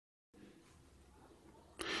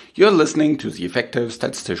You're listening to the Effective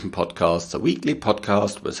Statistician Podcast, the weekly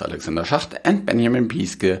podcast with Alexander Schacht and Benjamin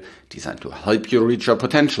Pieske, designed to help you reach your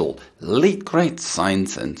potential, lead great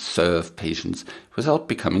science and serve patients without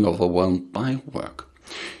becoming overwhelmed by work.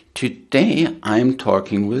 Today I'm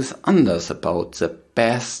talking with Anders about the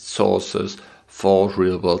best sources for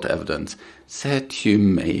real-world evidence that you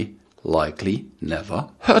may likely never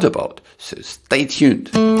heard about. So stay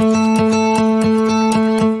tuned.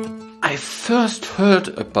 I first heard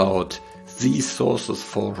about these sources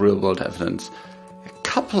for real-world evidence a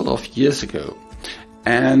couple of years ago,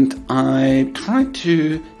 and I tried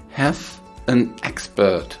to have an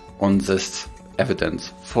expert on this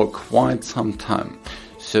evidence for quite some time.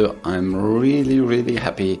 So I'm really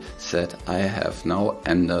happy that I have now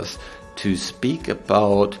Anders to speak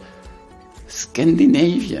about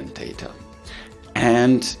Scandinavian data.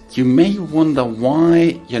 And you may wonder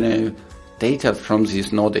why, data from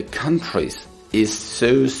these Nordic countries is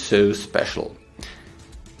so special.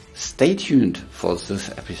 Stay tuned for this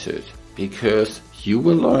episode because you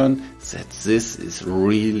will learn that this is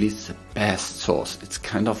really the best source. It's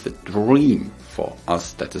kind of a dream for us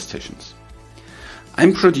statisticians.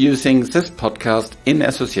 I'm producing this podcast in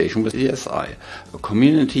association with PSI, a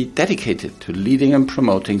community dedicated to leading and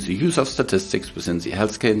promoting the use of statistics within the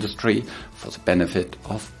healthcare industry for the benefit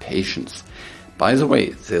of patients. By the way,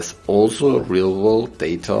 there's also a real-world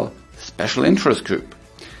data special interest group.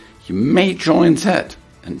 You may join that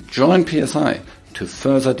and join PSI to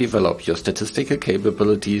further develop your statistical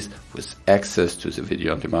capabilities with access to the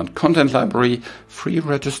video-on-demand content library, free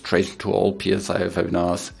registration to all PSI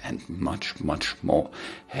webinars, and much more.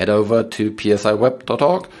 Head over to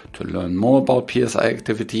psiweb.org to learn more about PSI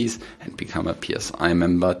activities and become a PSI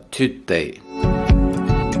member today.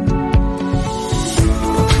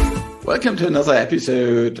 Welcome to another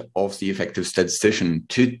episode of The Effective Statistician.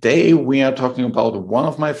 Today we are talking about one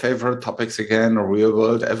of my favorite topics again,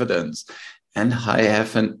 real-world evidence. And I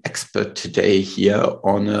have an expert today here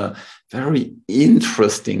on a very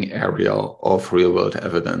interesting area of real-world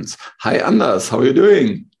evidence. Hi, Anders. How are you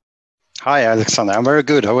doing? Hi, Alexander. I'm very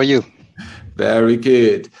good. How are you? Very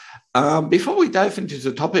good. Before we dive into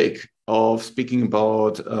the topic of speaking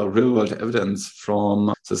about real-world evidence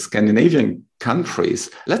from the Scandinavian countries,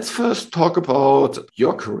 let's first talk about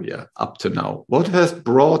your career up to now. What has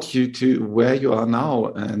brought you to where you are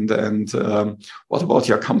now, and what about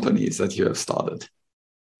your companies that you have started?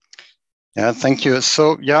 Yeah, thank you.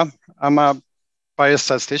 So, I'm a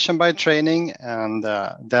biostatistician by training, and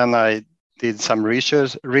then I did some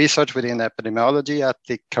research within epidemiology at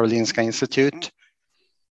the Karolinska Institute.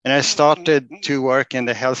 And I started to work in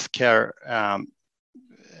the healthcare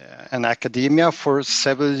and academia for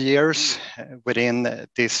several years within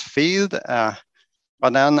this field. But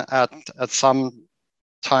then at some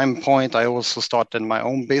time point, I also started my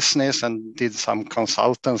own business and did some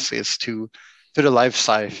consultancies to the life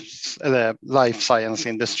science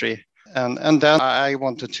industry. And then I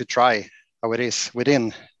wanted to try how it is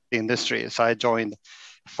within the industry. So I joined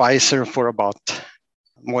Pfizer for about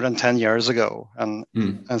more than 10 years ago. And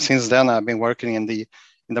since then, I've been working in the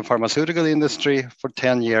pharmaceutical industry for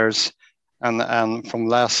 10 years. And from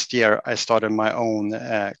last year, I started my own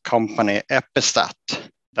company, Epistat,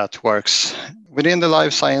 that works within the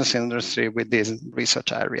life science industry with this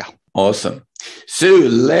research area. Awesome. So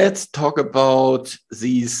let's talk about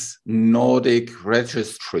these Nordic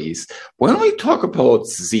registries. When we talk about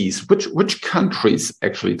these, which countries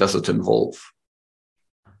actually does it involve?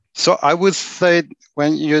 So I would say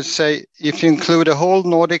when you say, if you include the whole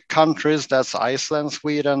Nordic countries, that's Iceland,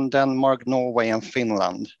 Sweden, Denmark, Norway, and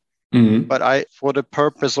Finland. Mm-hmm. But for the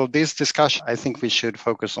purpose of this discussion, I think we should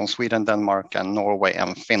focus on Sweden, Denmark, and Norway,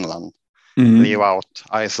 and Finland. Mm-hmm. Leave out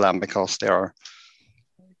Iceland because they are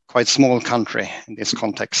quite small country in this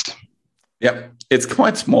context. Yeah, it's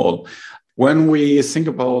quite small. When we think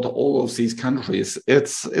about all of these countries,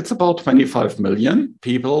 it's about 25 million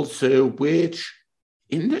people, so which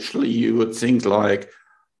initially you would think like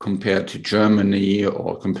compared to Germany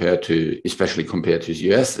or especially compared to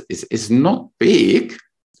the US is not big.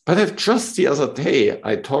 But just the other day,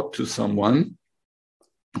 I talked to someone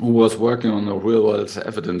who was working on a real-world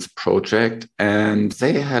evidence project, and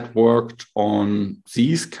they had worked on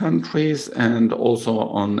these countries and also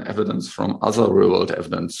on evidence from other real-world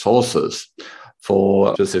evidence sources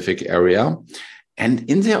for a specific area. And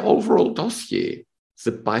in their overall dossier,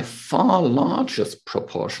 the by far largest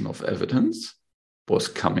proportion of evidence was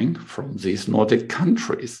coming from these Nordic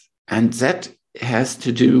countries. And that has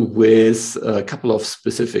to do with a couple of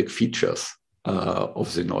specific features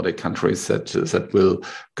of the Nordic countries that will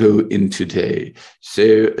go in today. So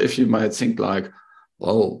if you might think like,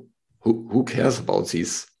 well, who cares about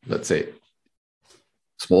these, let's say,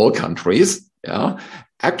 small countries? Yeah,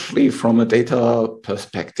 actually, from a data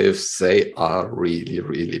perspective, they are really,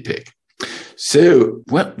 really big. So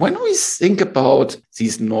when we think about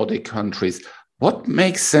these Nordic countries, what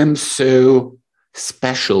makes them so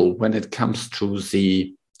special when it comes to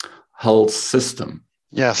the health system?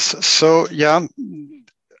 Yes. So yeah,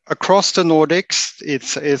 across the Nordics,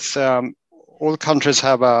 it's all countries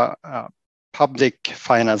have a public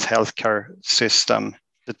finance healthcare system.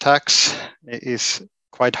 The tax is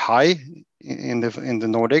quite high in the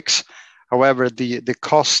Nordics. However, the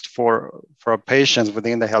cost for patients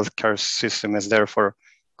within the healthcare system is therefore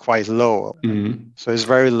quite low. Mm-hmm. So it's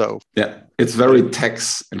very low. Yeah, it's very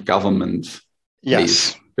tax and government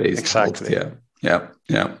based exactly. Healthcare.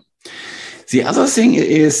 Yeah. The other thing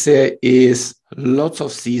is there is lots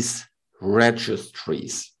of these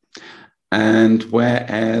registries, and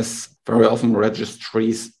whereas very often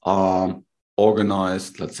registries are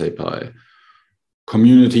organized, let's say, by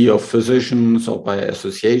community of physicians or by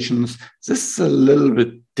associations, this is a little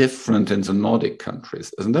bit different in the Nordic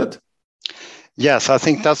countries, isn't it? Yes, I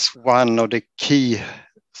think that's one of the key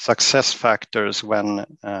success factors when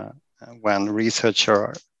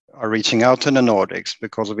researchers are reaching out to the Nordics,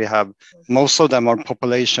 because we have, most of them are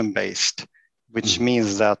population based, which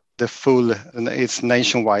means that it's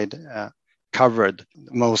nationwide covered,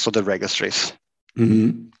 most of the registries.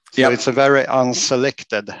 Mm-hmm. So it's a very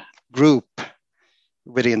unselected group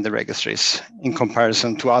within the registries in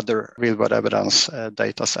comparison to other real-world evidence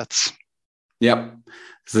data sets. Yeah,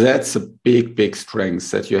 so that's a big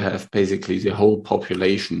strength, that you have basically the whole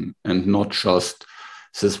population and not just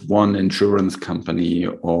this one insurance company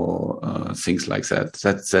or things like that.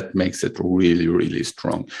 That makes it really, really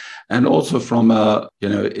strong. And also from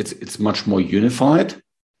it's much more unified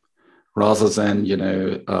rather than,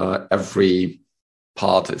 every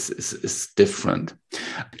part is different.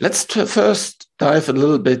 Let's first dive a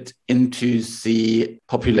little bit into the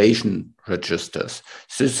population registers.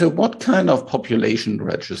 So what kind of population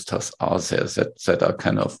registers are there that are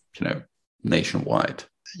kind of, nationwide?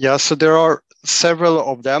 Yeah, so there are several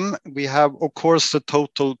of them. We have, of course, the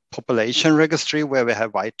total population registry, where we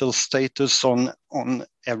have vital status on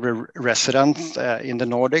every resident in the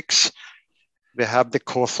Nordics. We have the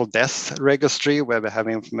causal death registry, where we have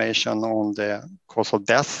information on the causal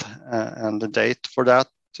death and the date for that,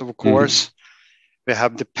 of course. Mm-hmm. We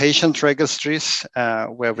have the patient registries,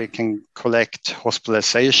 where we can collect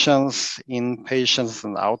hospitalizations, inpatients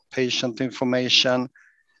and outpatient information.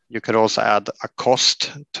 You could also add a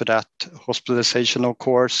cost to that hospitalization, of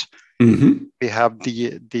course. Mm-hmm. We have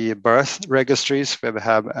the birth registries, where we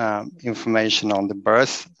have information on the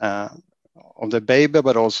birth of the baby,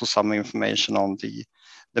 but also some information on the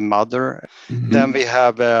mother. Mm-hmm. Then we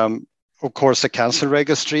have, of course, the cancer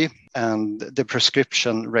registry and the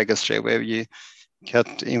prescription registry, where you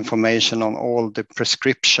get information on all the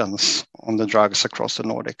prescriptions on the drugs across the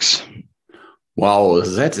Nordics. Wow,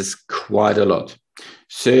 that is quite a lot.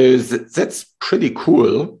 So that's pretty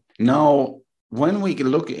cool. Now, when we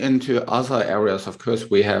look into other areas, of course,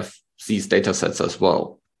 we have these data sets as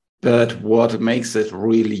well. But what makes it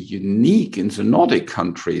really unique in the Nordic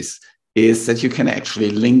countries is that you can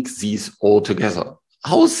actually link these all together.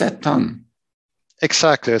 How is that done?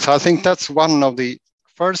 Exactly. So I think that's one of the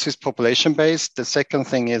first is population-based. The second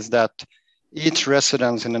thing is that each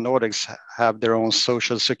residence in the Nordics have their own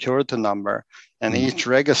social security number, and each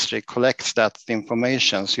registry collects that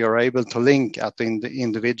information. So you're able to link at the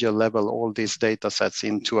individual level all these data sets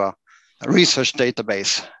into a research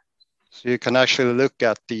database. So you can actually look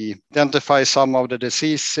at identify some of the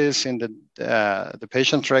diseases in the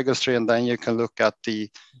patient registry, and then you can look at the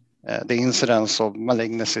incidence of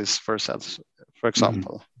malignancies, for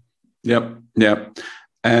example. Yep.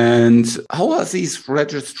 And how are these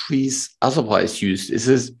registries otherwise used?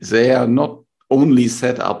 They are not only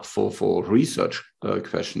set up for research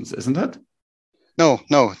questions, isn't it? No.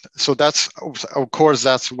 So that's, of course,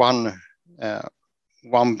 that's one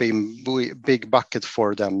big bucket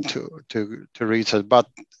for them to research. But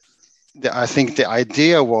I think the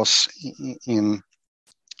idea was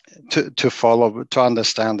to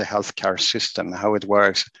understand the healthcare system, how it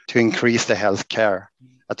works, to increase the healthcare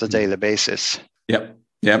at a daily basis.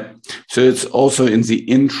 Yeah. So it's also in the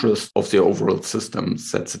interest of the overall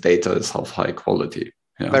systems that the data is of high quality.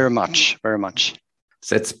 Yeah. Very much.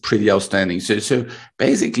 That's pretty outstanding. So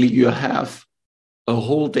basically you have a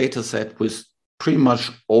whole data set with pretty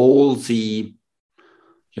much all the,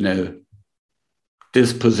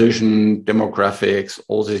 disposition, demographics,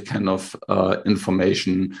 all this kind of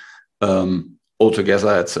information all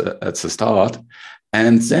together at the start.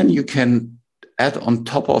 And then you can add on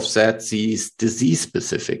top of that these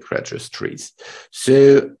disease-specific registries.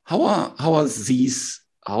 So how are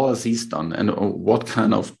these done, and what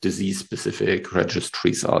kind of disease-specific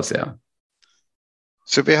registries are there?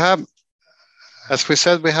 So we have, as we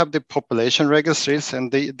said, we have the population registries,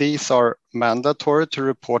 and these are mandatory to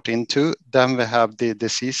report into. Then we have the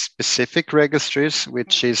disease-specific registries,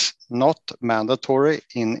 which is not mandatory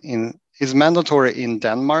is mandatory in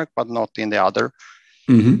Denmark, but not in the other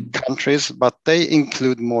countries. But they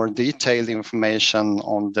include more detailed information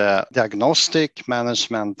on the diagnostic,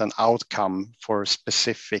 management, and outcome for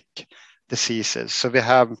specific diseases. So we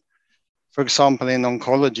have, for example, in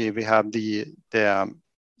oncology, we have the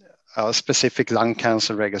specific lung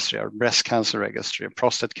cancer registry, or breast cancer registry, or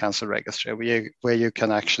prostate cancer registry, where you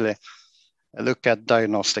can actually look at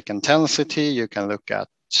diagnostic intensity, you can look at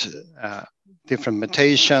different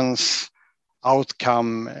mutations,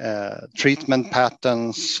 outcome, treatment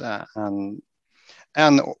patterns,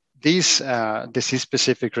 and these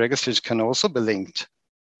disease-specific registries can also be linked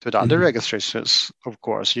to the other registries. Of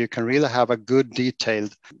course, you can really have a good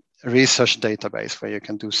detailed research database where you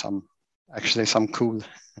can do some cool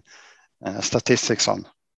statistics on.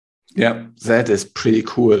 Yeah, that is pretty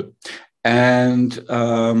cool. And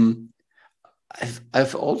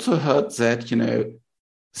I've also heard that,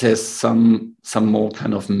 there's some more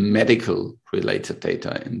kind of medical related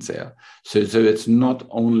data in there. So it's not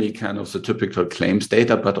only kind of the typical claims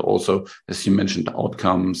data, but also, as you mentioned,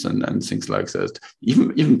 outcomes and things like that,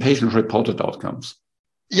 even patient reported outcomes.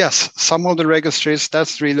 Yes, some of the registries,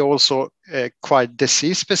 that's really also quite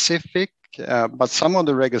disease specific, but some of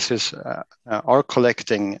the registries are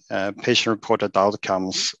collecting patient reported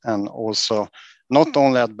outcomes, and also not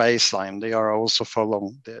only at baseline, they are also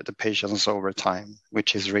following the patients over time,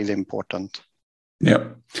 which is really important. Yeah.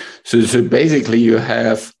 So basically you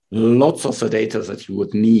have lots of the data that you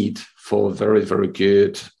would need for very, very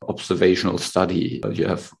good observational study. You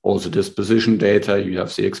have all the disposition data, you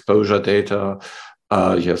have the exposure data,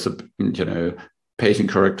 you have the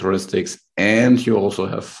patient characteristics, and you also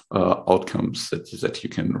have outcomes that you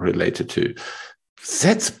can relate it to.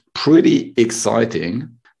 That's pretty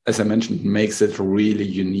exciting. As I mentioned, makes it really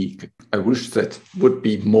unique. I wish that would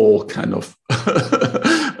be more kind of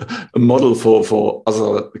a model for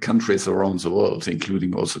other countries around the world,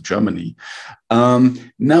 including also Germany.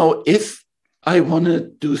 Now, if I want to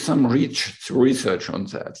do some research on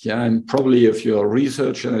that, and probably if you're a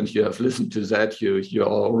researcher and you have listened to that, you're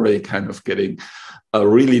already kind of getting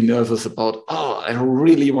really nervous about, I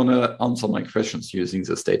really want to answer my questions using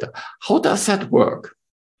this data. How does that work?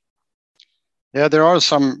 Yeah, there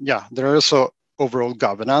are also overall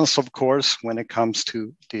governance, of course, when it comes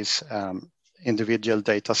to these individual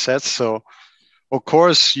data sets. So, of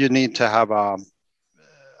course, you need to have a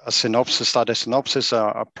study synopsis,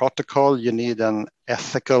 a protocol. You need an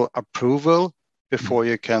ethical approval before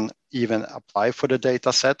you can even apply for the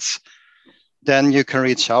data sets. Then you can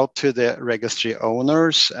reach out to the registry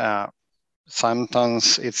owners.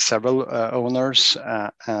 Sometimes it's several owners,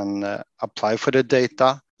 and apply for the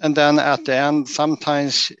data. And then at the end,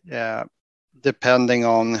 sometimes, depending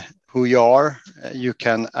on who you are, you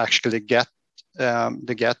can actually get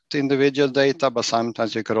individual data, but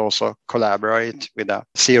sometimes you could also collaborate with a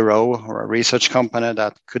CRO or a research company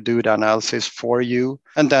that could do the analysis for you.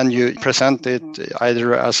 And then you present it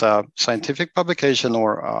either as a scientific publication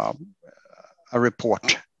or a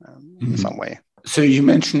report in some way. So you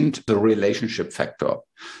mentioned the relationship factor.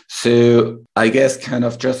 So I guess kind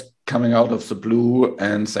of just coming out of the blue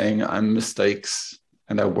and saying I'm mistakes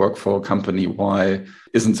and I work for a company Y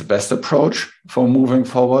isn't the best approach for moving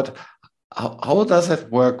forward. How does that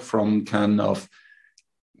work from kind of,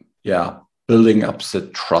 building up the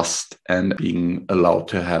trust and being allowed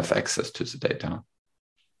to have access to the data?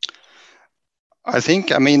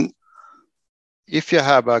 I mean, if you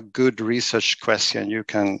have a good research question, you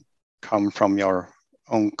can come from your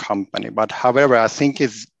own company. But however, I think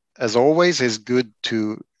it's, as always, is good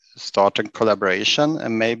to start a collaboration,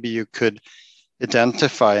 and maybe you could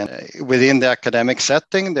identify within the academic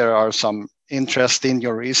setting, there are some interest in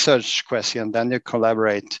your research question, then you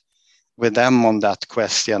collaborate with them on that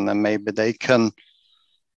question, and maybe they can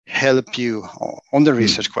help you on the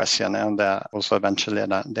research question and also eventually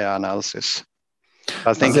the analysis.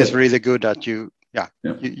 I think it's really good that you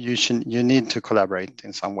need to collaborate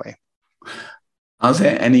in some way. Are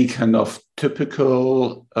there any kind of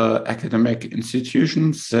typical academic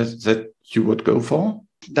institutions that you would go for?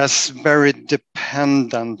 That's very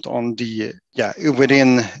dependent on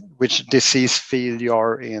within which disease field you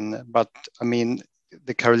are in. But I mean,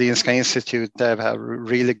 the Karolinska Institute, they have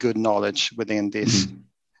really good knowledge within this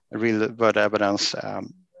real world evidence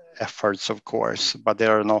efforts, of course, but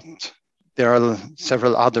there are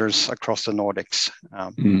several others across the Nordics.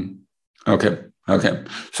 Okay.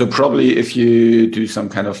 So probably if you do some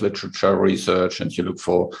kind of literature research and you look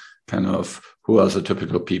for kind of who are the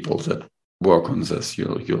typical people that work on this,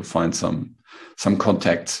 you'll find some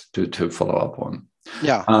contacts to follow up on.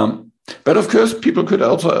 Yeah. But of course, people could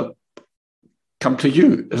also come to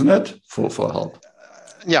you, isn't it, for help?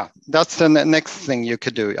 Yeah, that's the next thing you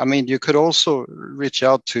could do. I mean, you could also reach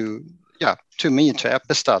out to me, to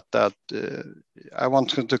Epistat, that I want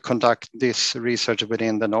to conduct this research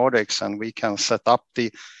within the Nordics, and we can set up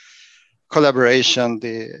the collaboration,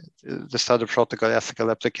 the study protocol, ethical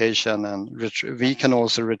application, and we can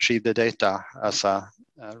also retrieve the data as a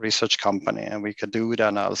research company, and we could do the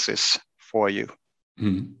analysis for you.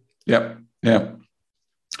 Yeah.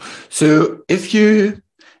 So if you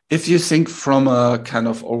think from a kind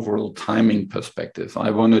of overall timing perspective,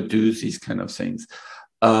 I want to do these kind of things.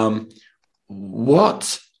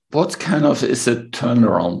 What kind of is the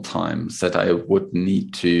turnaround times that I would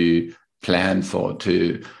need to plan for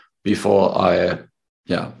before I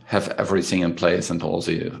have everything in place and all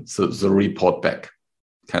the report back,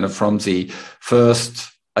 kind of from the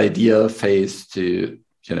first idea phase to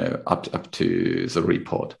up to the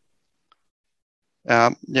report?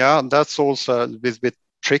 That's also a bit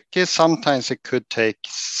tricky. Sometimes it could take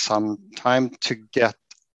some time to get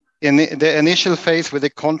in the initial phase with the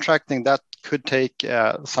contracting. That could take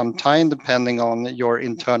some time depending on your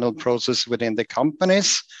internal process within the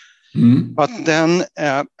companies. But then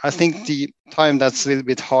I think the time that's a little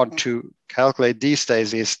bit hard to calculate these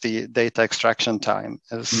days is the data extraction time,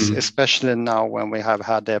 especially now when we have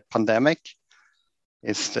had a pandemic.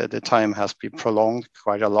 The time has been prolonged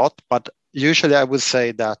quite a lot. But usually I would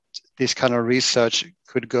say that this kind of research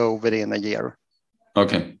could go within a year.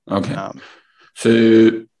 Okay.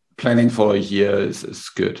 So planning for a year is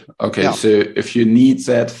good. Okay, yeah. So if you need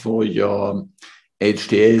that for your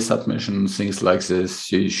HTA submission, things like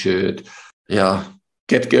this, you should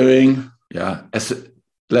get going. Yeah,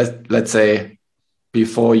 let's say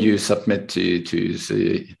before you submit to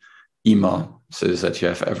the EMA, so that you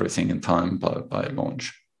have everything in time by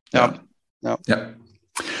launch. Yeah.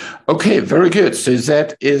 Okay, very good. So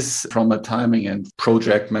that is from a timing and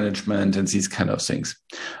project management and these kind of things.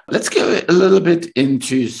 Let's go a little bit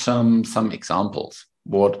into some examples.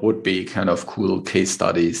 What would be kind of cool case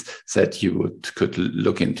studies that you could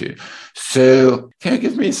look into? So can you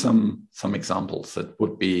give me some examples that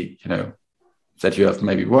would be, that you have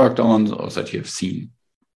maybe worked on or that you have seen?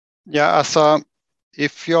 Yeah,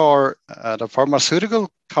 if you're at a pharmaceutical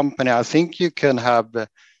company, I think you can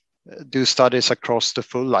do studies across the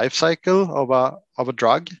full life cycle of a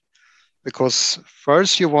drug, because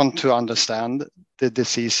first you want to understand the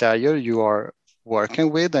disease area you are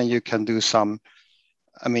working with, and you can do some,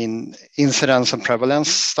 incidence and prevalence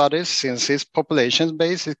studies. Since it's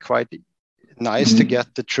population-based, it's quite nice to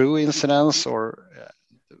get the true incidence or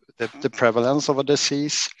the prevalence of a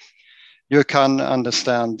disease. You can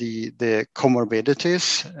understand the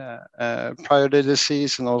comorbidities prior to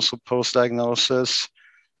disease and also post-diagnosis.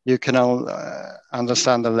 You can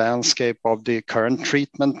understand the landscape of the current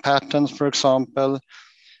treatment patterns, for example.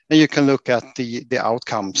 And you can look at the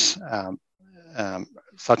outcomes,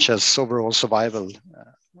 such as overall survival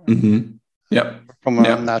from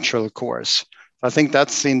a natural course. I think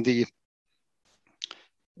that's in the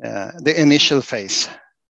initial phase.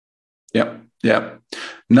 Yeah.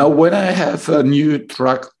 Now, when I have a new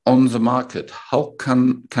drug on the market, how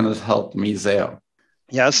can it help me there?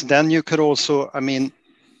 Yes, then you could also,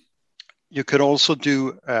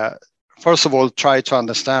 do, first of all, try to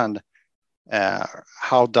understand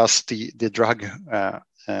how does the drug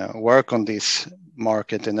work on this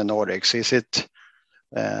market in the Nordics. Is it,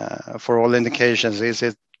 for all indications, is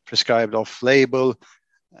it prescribed off-label?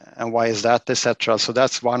 And why is that, etc.? So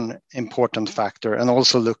that's one important factor. And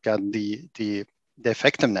also look at the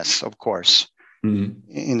effectiveness, of course,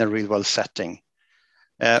 in a real-world setting.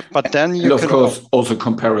 But then you could, of course, also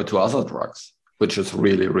compare it to other drugs, which is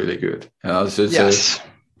really, really good. Yes.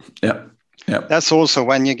 Yeah. That's also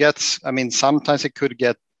when you get, sometimes it could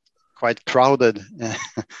get quite crowded,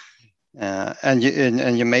 and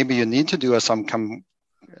you maybe you need to do some kind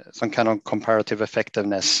of comparative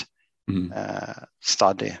effectiveness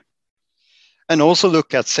study, and also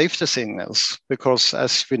look at safety signals, because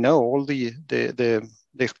as we know, all the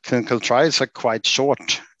clinical trials are quite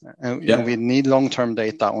short, and we need long-term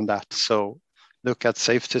data on that. So look at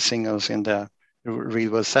safety signals in the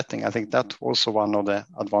real world setting. I think that's also one of the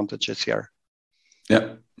advantages here.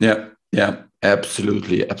 Yeah,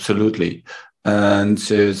 absolutely. And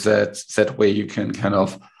so that way you can kind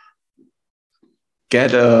of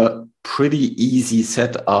get a pretty easy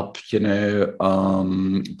setup,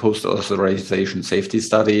 post-authorization safety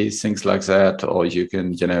studies, things like that, or you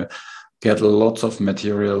can, get lots of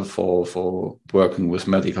material for working with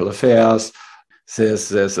medical affairs.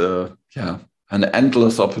 There's an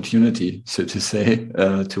endless opportunity, so to say,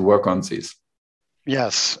 to work on these.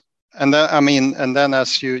 Yes. And then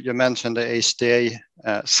as you mentioned, the HTA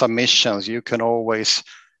submissions, you can always,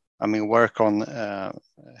 work on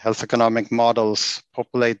health economic models,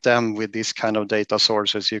 populate them with these kind of data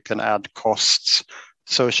sources. You can add costs,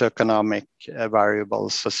 socioeconomic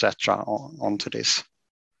variables, etc. onto this.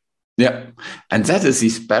 Yeah, and that is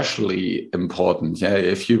especially important. Yeah,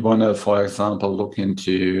 if you want to, for example, look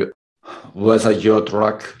into whether your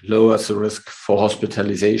drug lowers the risk for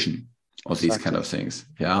hospitalization or these kind of things.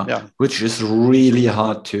 Yeah, which is really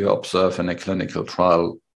hard to observe in a clinical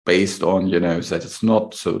trial based on, that it's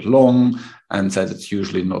not so long and that it's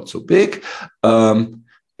usually not so big.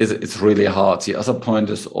 It's really hard. The other point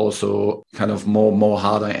is also kind of more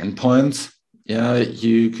harder endpoints. Yeah,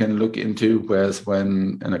 you can look into, whereas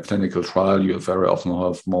when in a clinical trial, you very often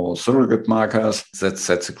have more surrogate markers.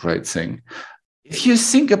 That's a great thing. If you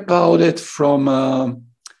think about it from a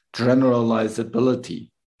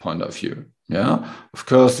generalizability point of view, yeah, of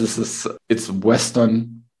course, it's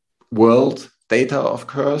Western world data, of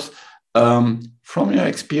course. From your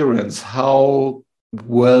experience, how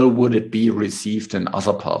well would it be received in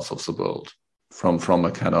other parts of the world? From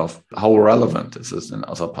a kind of, how relevant is this in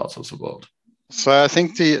other parts of the world? So I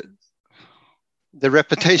think the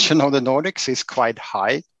reputation of the Nordics is quite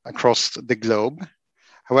high across the globe.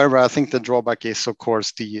 However, I think the drawback is, of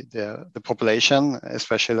course, the population,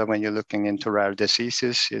 especially when you're looking into rare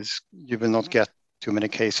diseases, is you will not get too many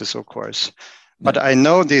cases, of course. But I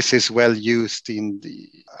know this is well used in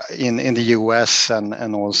the US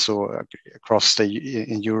and also across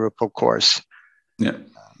in Europe, of course. Yeah.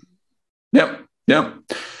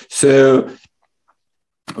 So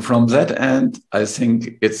from that end, I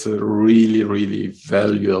think it's a really, really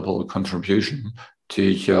valuable contribution to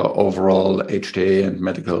your overall HTA and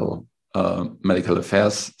medical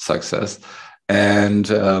affairs success. And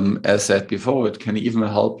as said before, it can even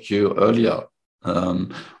help you earlier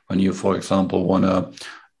when you, for example, want to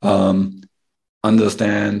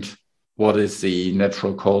understand what is the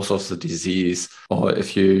natural cause of the disease, or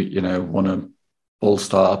if you want to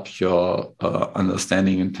bolster up your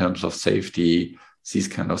understanding in terms of safety. These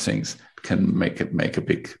kind of things can make a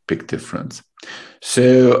big difference.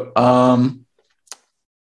 So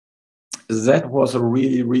that was a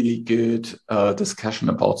really, really good discussion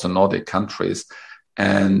about the Nordic countries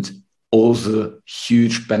and all the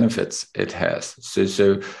huge benefits it has.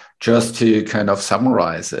 So just to kind of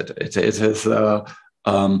summarize it is a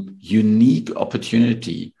unique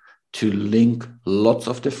opportunity to link lots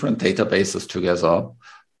of different databases together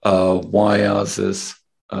via this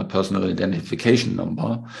personal identification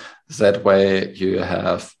number. That way you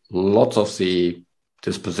have lots of the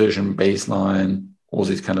disposition, baseline, all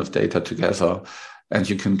these kind of data together, and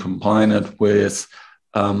you can combine it with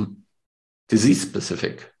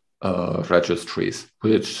disease-specific registries,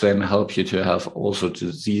 which then help you to have also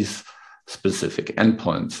disease-specific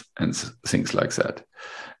endpoints and things like that.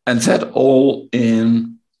 And that all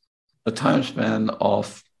in a time span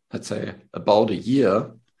of, let's say, about a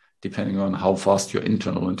year, depending on how fast your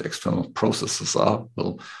internal and external processes are.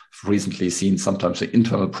 Well, I've recently seen sometimes the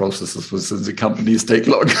internal processes within the companies take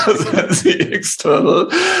longer than the external.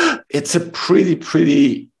 It's a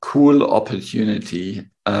pretty cool opportunity.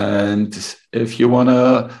 And if you want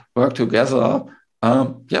to work together,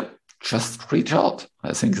 just reach out.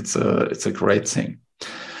 I think it's a great thing.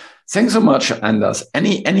 Thanks so much, Anders.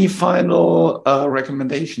 Any final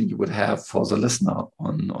recommendation you would have for the listener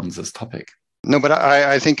on this topic? No, but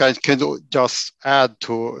I think I could just add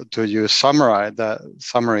to your summary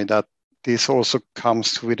that this also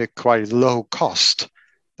comes with a quite low cost.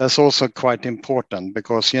 That's also quite important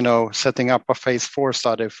because, setting up a phase 4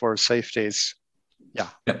 study for safety is,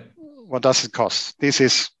 what does it cost? This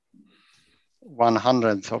is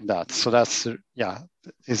 1/100th of that. So that's,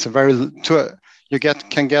 it's a very,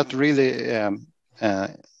 can get really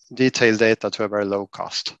detailed data to a very low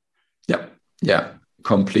cost. Yeah.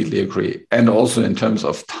 Completely agree. And also in terms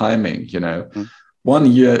of timing, 1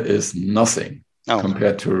 year is nothing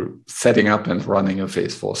compared to setting up and running a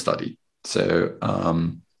phase 4 study. So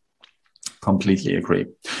completely agree.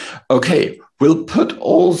 Okay, we'll put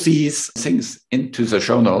all these things into the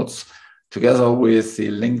show notes together with the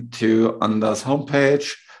link to Anders'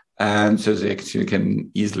 homepage, and so that you can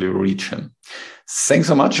easily reach him. Thanks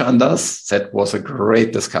so much, Anders. That was a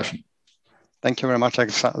great discussion. Thank you very much,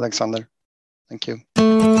 Alexander. Thank you.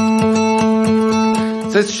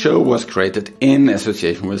 This show was created in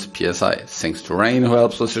association with PSI. Thanks to Rain, who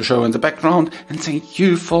helps with the show in the background, and thank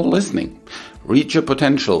you for listening. Reach your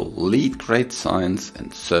potential, lead great science,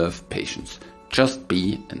 and serve patients. Just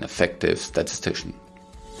be an effective statistician.